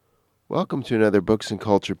Welcome to another Books and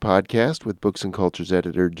Culture podcast with Books and Culture's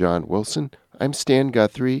editor, John Wilson. I'm Stan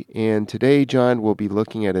Guthrie, and today, John, will be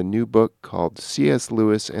looking at a new book called C.S.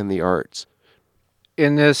 Lewis and the Arts.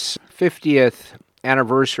 In this 50th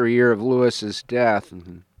anniversary year of Lewis's death,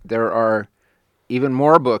 there are even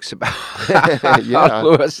more books about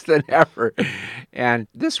Lewis than ever. And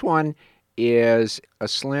this one is a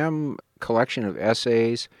slim collection of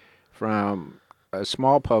essays from a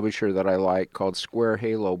small publisher that I like called Square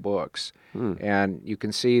Halo Books. And you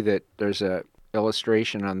can see that there's a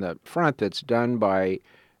illustration on the front that's done by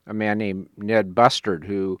a man named Ned Bustard,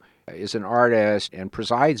 who is an artist and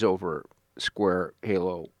presides over Square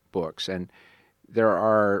Halo Books. And there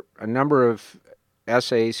are a number of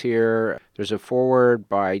essays here. There's a foreword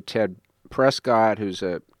by Ted Prescott, who's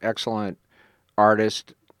an excellent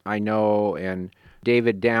artist I know, and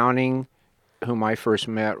David Downing, whom I first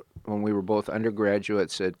met when we were both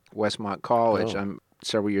undergraduates at Westmont College. I'm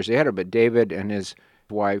several years ahead of him, but David and his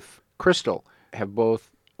wife, Crystal, have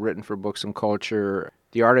both written for Books and Culture.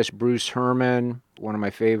 The artist Bruce Herman, one of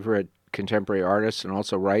my favorite contemporary artists, and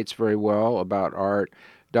also writes very well about art.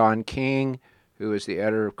 Don King, who is the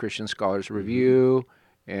editor of Christian Scholars Review,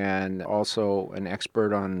 and also an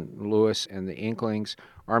expert on Lewis and the Inklings.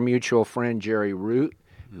 Our mutual friend, Jerry Root,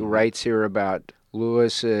 who writes here about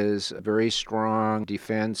Lewis's very strong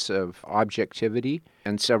defense of objectivity,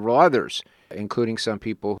 and several others, including some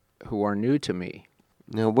people who are new to me.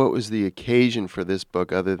 Now, what was the occasion for this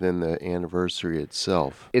book other than the anniversary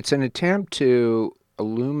itself? It's an attempt to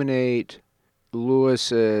illuminate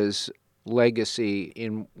Lewis's legacy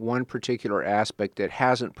in one particular aspect that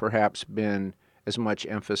hasn't perhaps been as much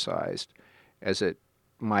emphasized as it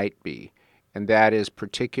might be. And that is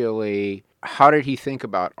particularly, how did he think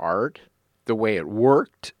about art, the way it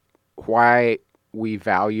worked, why we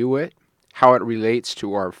value it, how it relates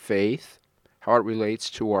to our faith, how it relates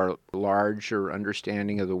to our larger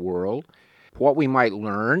understanding of the world, what we might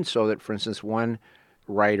learn, so that, for instance, one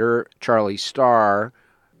writer, Charlie Starr,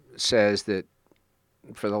 says that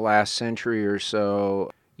for the last century or so,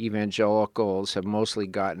 evangelicals have mostly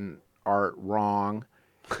gotten art wrong,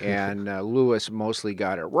 and Lewis mostly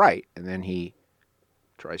got it right. And then he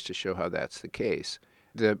tries to show how that's the case.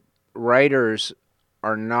 The writers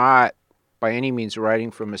are not by any means writing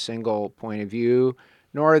from a single point of view,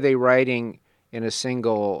 nor are they writing in a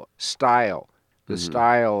single style. The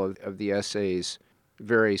style of the essays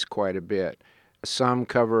varies quite a bit. Some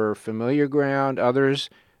cover familiar ground, others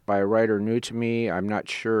by a writer new to me. I'm not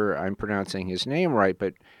sure I'm pronouncing his name right,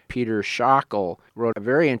 but Peter Schockel wrote a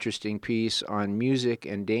very interesting piece on music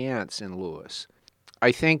and dance in Lewis.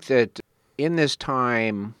 I think that in this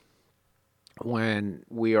time when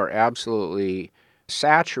we are absolutely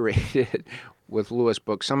saturated with Lewis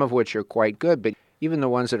books, some of which are quite good, but even the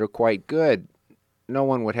ones that are quite good, no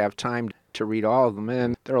one would have time to read all of them,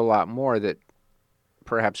 and there are a lot more that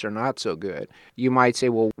perhaps are not so good. You might say,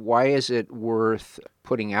 well, why is it worth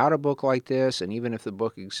putting out a book like this? And even if the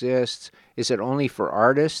book exists, is it only for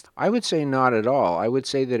artists? I would say not at all. I would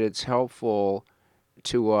say that it's helpful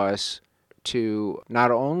to us to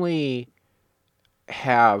not only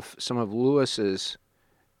have some of Lewis's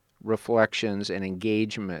reflections and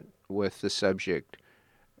engagement with the subject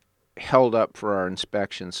held up for our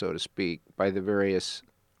inspection, so to speak, by the various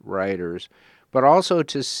writers, but also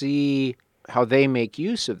to see how they make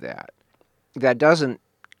use of that. That doesn't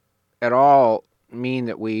at all mean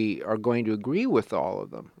that we are going to agree with all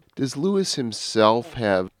of them. Does Lewis himself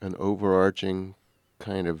have an overarching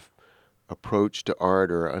kind of approach to art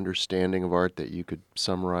or understanding of art that you could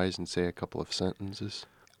summarize and say a couple of sentences?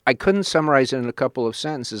 I couldn't summarize it in a couple of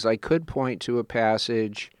sentences. I could point to a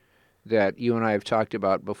passage that you and I have talked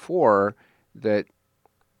about before that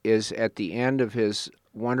is at the end of his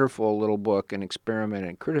wonderful little book, An Experiment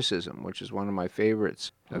in Criticism, which is one of my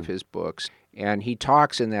favorites of his books. And he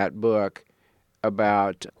talks in that book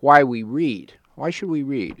about why we read. Why should we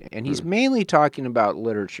read? And he's mainly talking about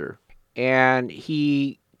literature. And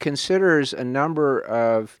he considers a number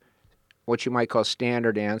of what you might call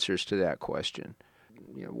standard answers to that question.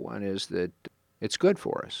 One is that it's good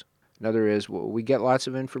for us. Another is, well, we get lots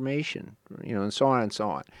of information, and so on and so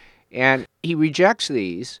on. And he rejects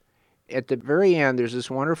these. At the very end, there's this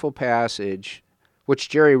wonderful passage, which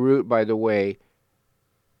Jerry Root, by the way,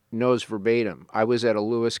 knows verbatim. I was at a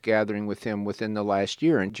Lewis gathering with him within the last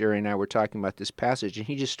year, and Jerry and I were talking about this passage, and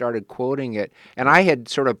he just started quoting it. And I had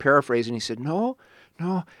sort of paraphrased, and he said, no.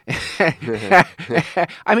 I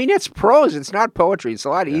mean, it's prose. It's not poetry. It's a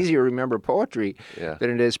lot easier to remember poetry than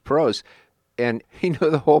it is prose. And he knew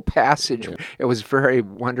the whole passage. It was very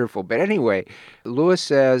wonderful. But anyway, Lewis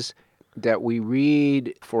says that we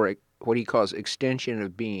read for what he calls extension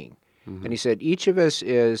of being. And he said, each of us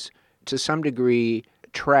is, to some degree,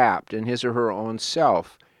 trapped in his or her own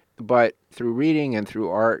self. But through reading and through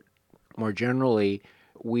art more generally,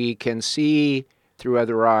 we can see through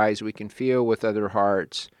other eyes, we can feel with other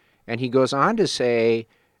hearts. And he goes on to say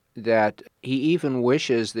that he even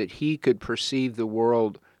wishes that he could perceive the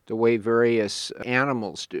world the way various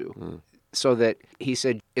animals do. So that he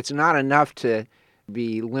said, it's not enough to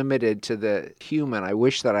be limited to the human. I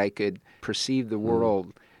wish that I could perceive the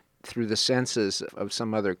world through the senses of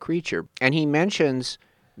some other creature. And he mentions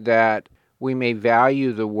that we may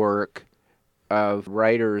value the work of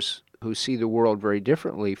writers who see the world very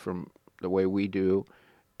differently from the way we do.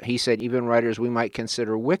 He said even writers we might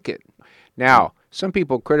consider wicked. Now, some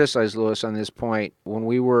people criticize Lewis on this point. When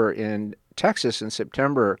we were in Texas in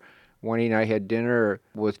September, Wendy and I had dinner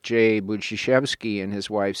with Jay Budziszewski and his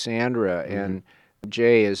wife Sandra, and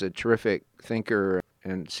Jay is a terrific thinker,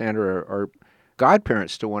 and Sandra are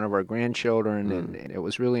godparents to one of our grandchildren, and it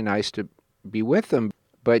was really nice to be with them.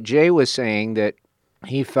 But Jay was saying that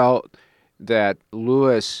he felt that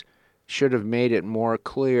Lewis should have made it more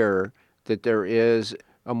clear that there is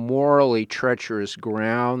a morally treacherous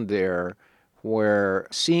ground there where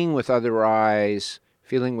seeing with other eyes,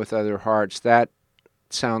 feeling with other hearts, that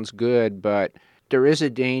sounds good, but there is a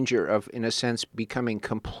danger of, in a sense, becoming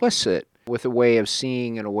complicit with a way of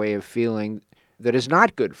seeing and a way of feeling that is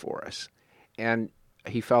not good for us. And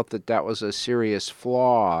he felt that that was a serious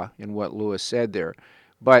flaw in what Lewis said there.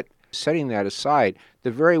 But setting that aside,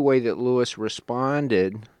 the very way that Lewis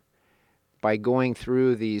responded by going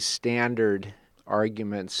through these standard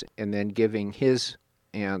arguments and then giving his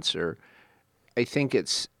answer, I think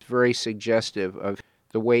it's very suggestive of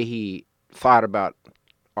the way he thought about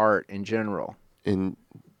art in general. And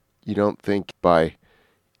you don't think by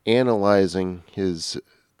analyzing his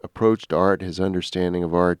approach to art, his understanding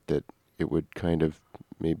of art, that it would kind of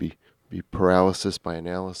maybe be paralysis by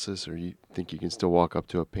analysis, or you think you can still walk up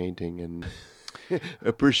to a painting and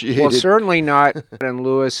appreciate it? Well, certainly not in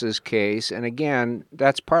Lewis's case. And again,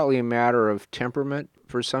 that's partly a matter of temperament.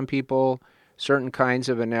 For some people, certain kinds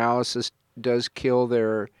of analysis does kill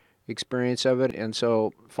their experience of it, and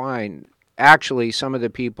so fine. Actually, some of the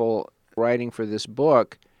people writing for this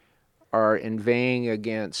book are inveighing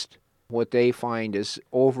against what they find is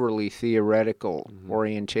overly theoretical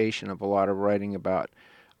orientation of a lot of writing about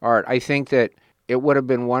art. I think that it would have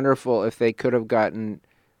been wonderful if they could have gotten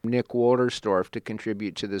Nick Wolterstorff to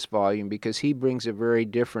contribute to this volume, because he brings a very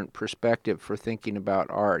different perspective for thinking about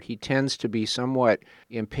art. He tends to be somewhat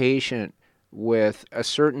impatient with a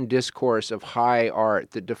certain discourse of high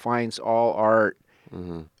art that defines all art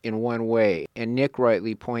in one way. And Nick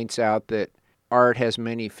rightly points out that art has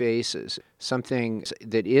many faces. Something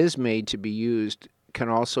that is made to be used can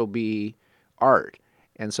also be art.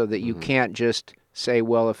 And so that you can't just say,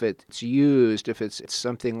 well, if it's used, if it's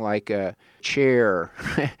something like a chair.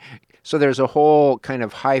 So there's a whole kind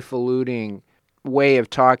of highfalutin way of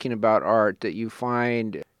talking about art that you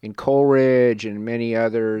find in Coleridge and many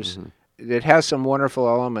others that has some wonderful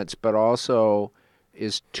elements, but also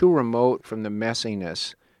is too remote from the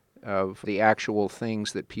messiness of the actual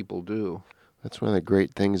things that people do. That's one of the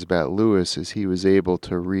great things about Lewis, is he was able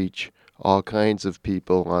to reach all kinds of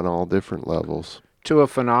people on all different levels. To a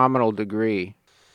phenomenal degree.